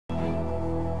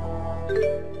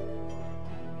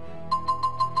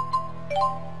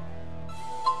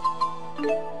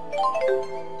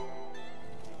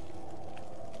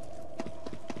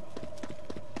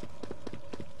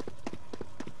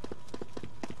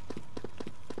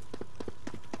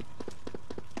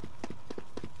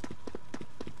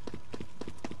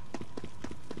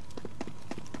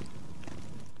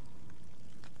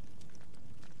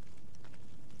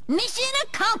Mission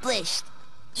accomplished!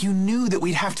 You knew that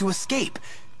we'd have to escape,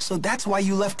 so that's why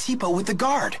you left Tipo with the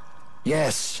guard.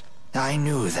 Yes, I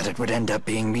knew that it would end up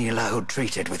being Mila who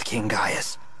treated with King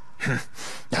Gaius.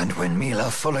 And when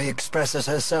Mila fully expresses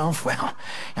herself, well,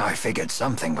 I figured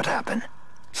something would happen.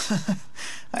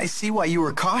 I see why you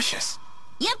were cautious.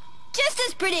 Yep, just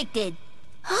as predicted.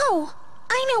 Oh,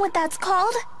 I know what that's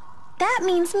called. That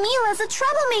means Mila's a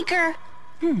troublemaker.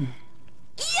 Yo,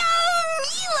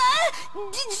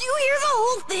 Mila! Did you hear the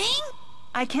whole thing?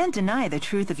 I can't deny the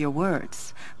truth of your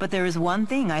words, but there is one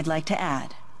thing I'd like to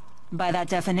add. By that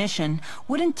definition,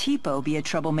 wouldn't Tipo be a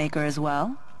troublemaker as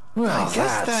well? Well, I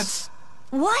guess that's...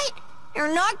 What?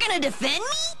 You're not gonna defend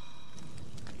me?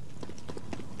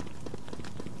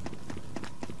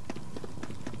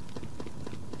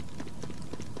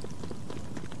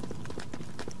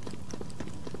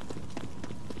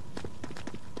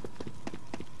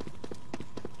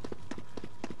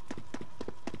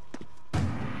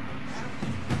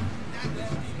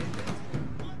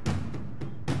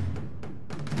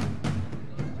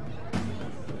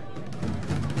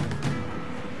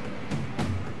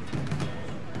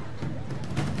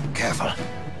 Careful.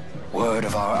 Word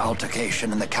of our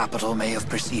altercation in the capital may have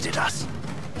preceded us.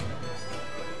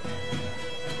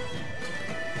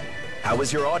 How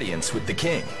was your audience with the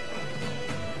king?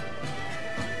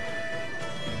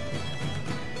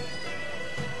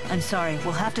 I'm sorry,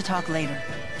 we'll have to talk later.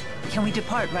 Can we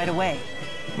depart right away?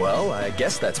 Well, I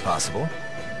guess that's possible.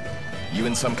 You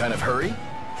in some kind of hurry?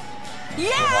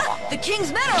 Yeah! The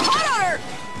king's men are hot on her!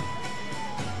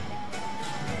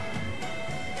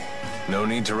 No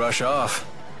need to rush off.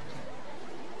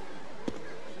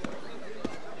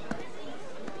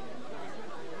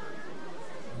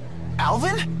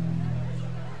 Alvin?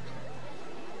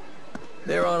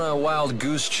 They're on a wild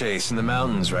goose chase in the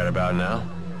mountains right about now.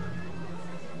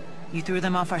 You threw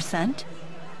them off our scent?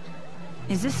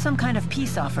 Is this some kind of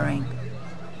peace offering?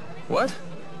 What?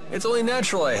 It's only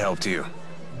natural I helped you.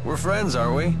 We're friends,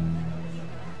 aren't we?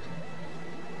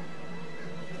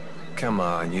 Come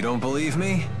on, you don't believe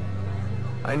me?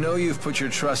 I know you've put your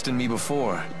trust in me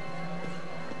before.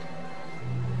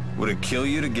 Would it kill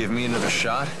you to give me another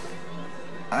shot?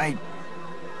 I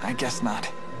guess not.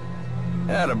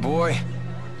 Attaboy.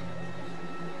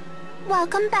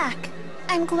 Welcome back.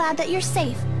 I'm glad that you're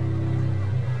safe.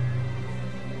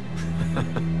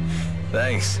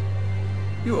 Thanks.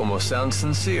 You almost sound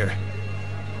sincere.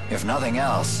 If nothing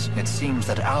else, it seems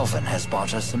that Alvin has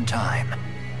bought us some time.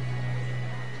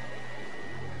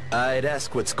 I'd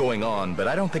ask what's going on, but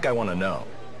I don't think I want to know.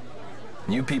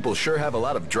 You people sure have a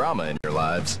lot of drama in your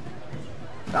lives.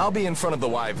 I'll be in front of the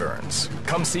Wyverns.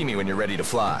 Come see me when you're ready to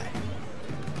fly.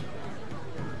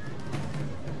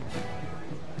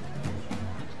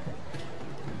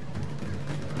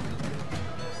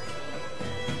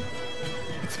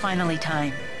 It's finally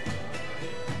time.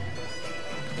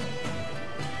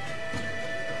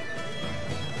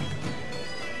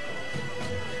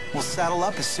 We'll saddle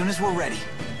up as soon as we're ready.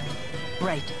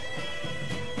 Right.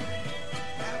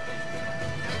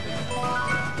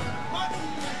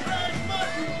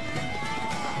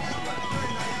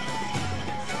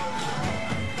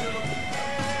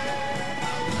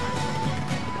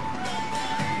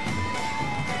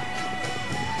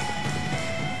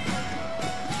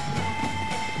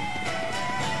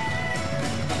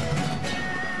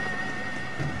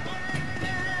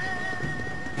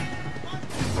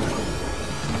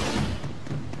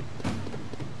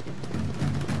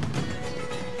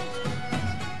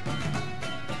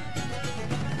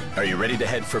 Are you ready to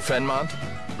head for Fenmont?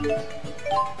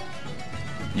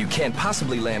 You can't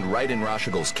possibly land right in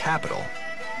Rashigal's capital.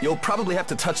 You'll probably have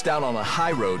to touch down on a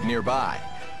high road nearby,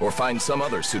 or find some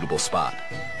other suitable spot.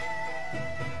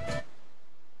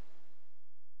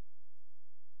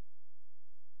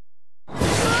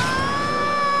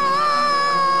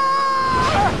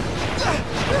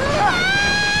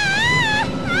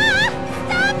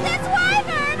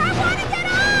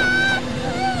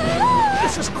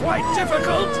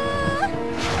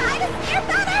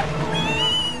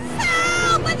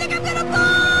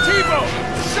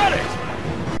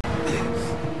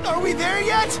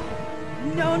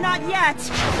 No, not yet!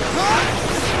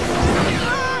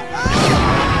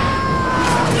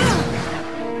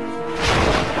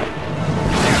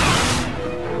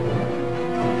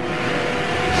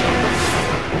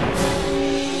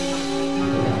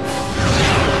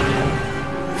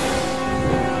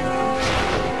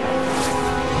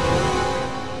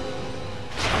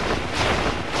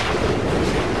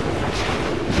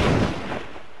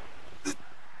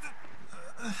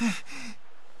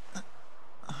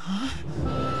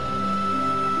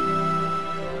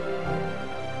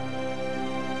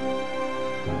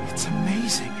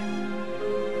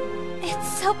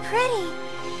 It's so pretty.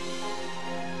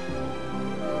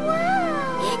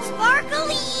 Wow! It's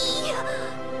sparkly!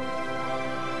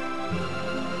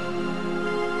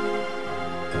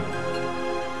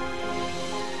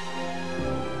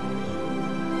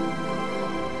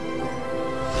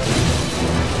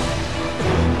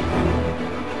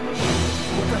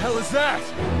 What the hell is that?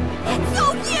 It's so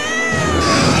huge!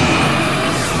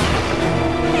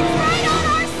 It's right on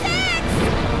our six!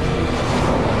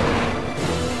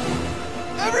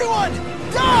 Everyone,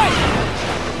 die!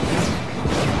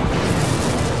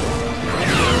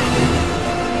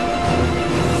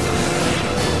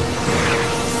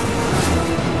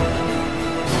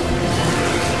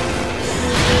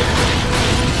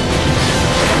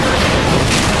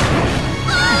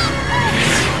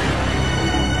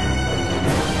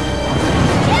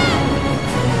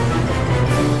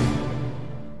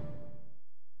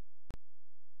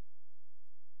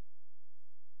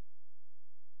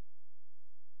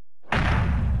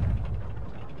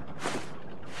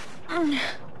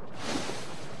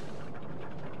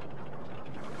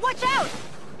 Watch out!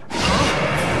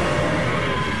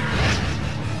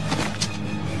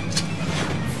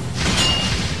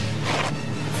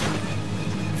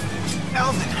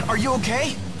 Alvin, are you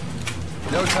okay?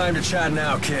 No time to chat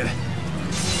now, kid.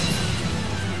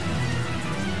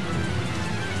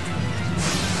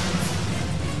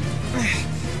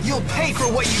 You'll pay for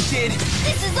what you did!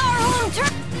 This is our home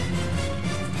turf!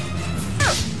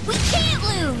 We can't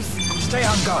lose! Stay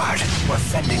on guard. We're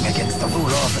fending against the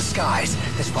ruler of the skies.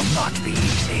 This will not be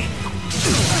easy.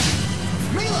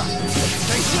 Mila!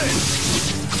 Stay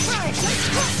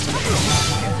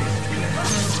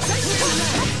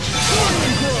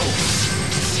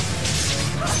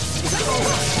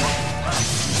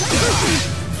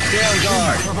Stay on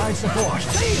guard. Provide support.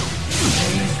 Phase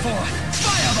 4!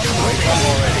 Wake up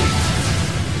already.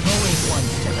 Always one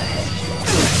step ahead.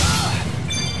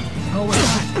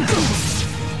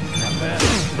 Not bad.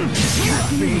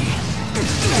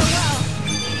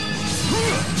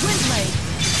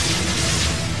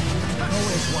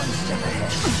 Always one step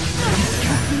ahead.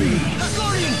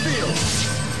 Guardian field!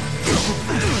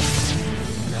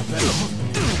 Not bad.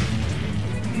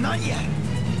 Not yet.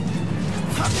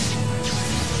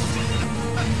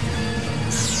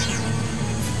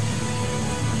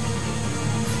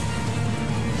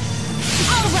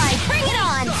 All right, bring it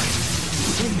on!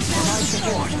 Provide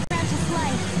support.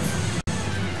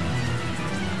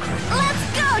 Let's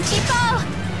go, Chico!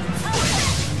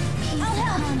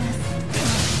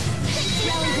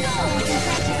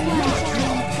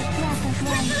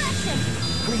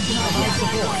 Provide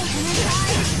support.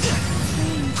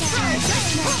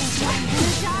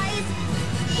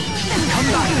 Come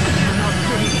on! You're not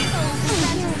free.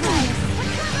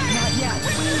 Not yet.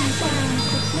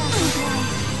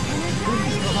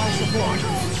 Please provide support.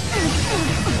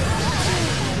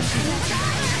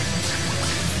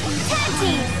 Tag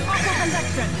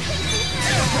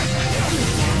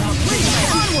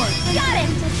Onward! Got it!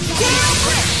 Down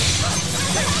quick!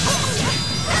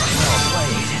 Well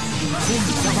played.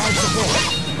 Please provide support.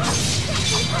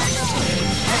 Please provide support.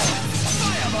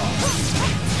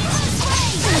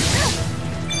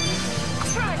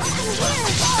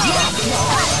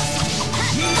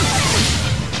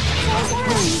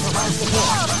 Please provide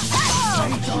support.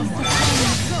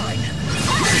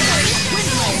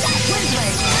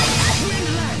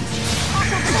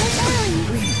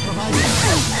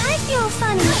 I feel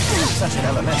funny. Such an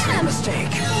elementary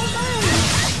mistake.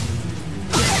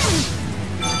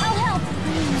 I'll help.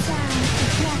 Bring down the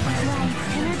breath of life.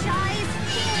 Energize.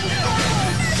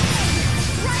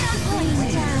 Right on point.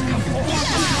 Bring down the breath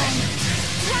of life.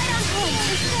 Right on point.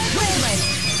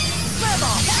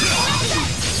 Furball!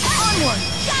 Onward!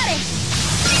 Got it!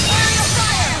 Aerial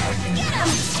fire! Get him!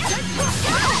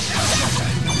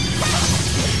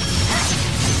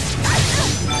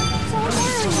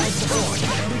 Provide support.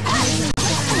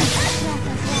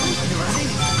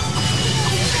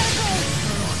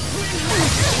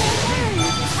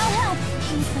 I'll help.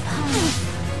 Piece of home.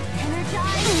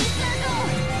 Energize.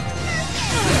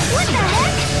 What the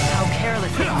heck? How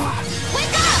careless they are.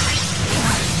 Wake up!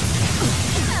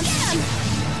 Get him!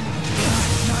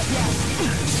 Not yet.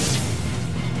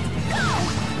 Go!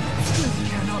 This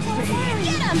cannot be.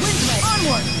 Get him!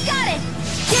 Onward! Got it!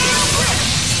 Down quick!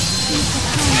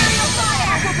 Aerial fire!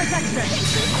 Aqua protection!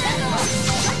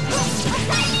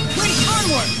 Wait,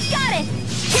 onward! Got it!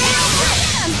 Down quick!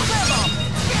 Get him! Furball!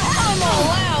 Oh,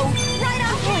 wow! Right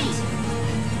on point!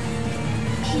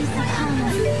 Piece of home.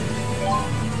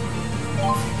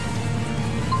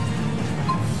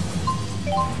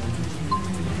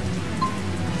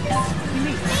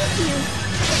 Thank you!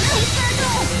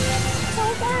 Circle!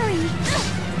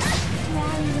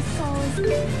 Well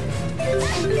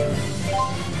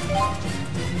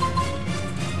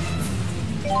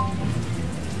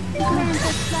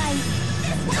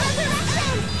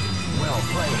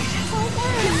played.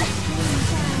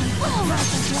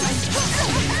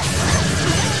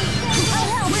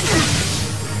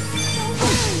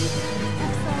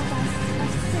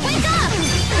 Wake up!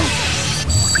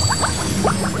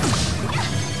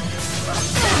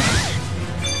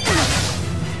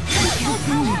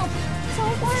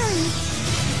 Don't worry.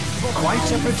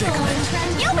 Quite a predicament.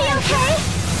 You'll be okay.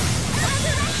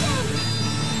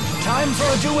 Time for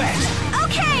a duet.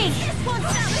 Okay.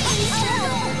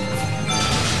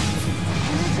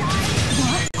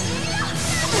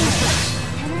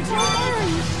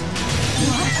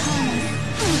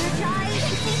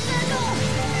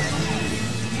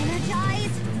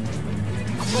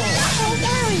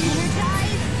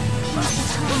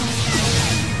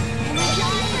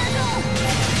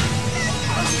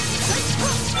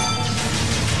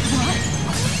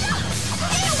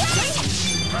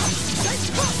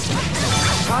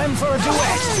 Time for a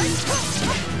duet.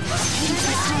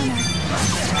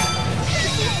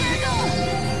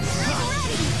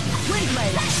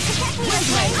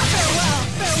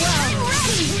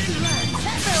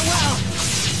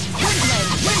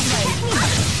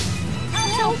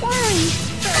 Don't worry.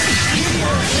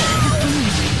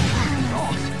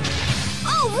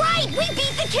 All right, we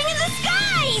beat the King of the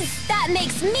Skies! That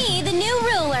makes me the new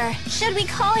ruler. Should we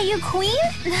call you Queen?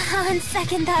 On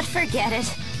second thought, forget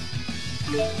it.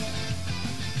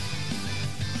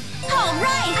 All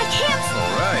right! I can't.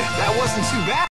 All right. That wasn't too bad.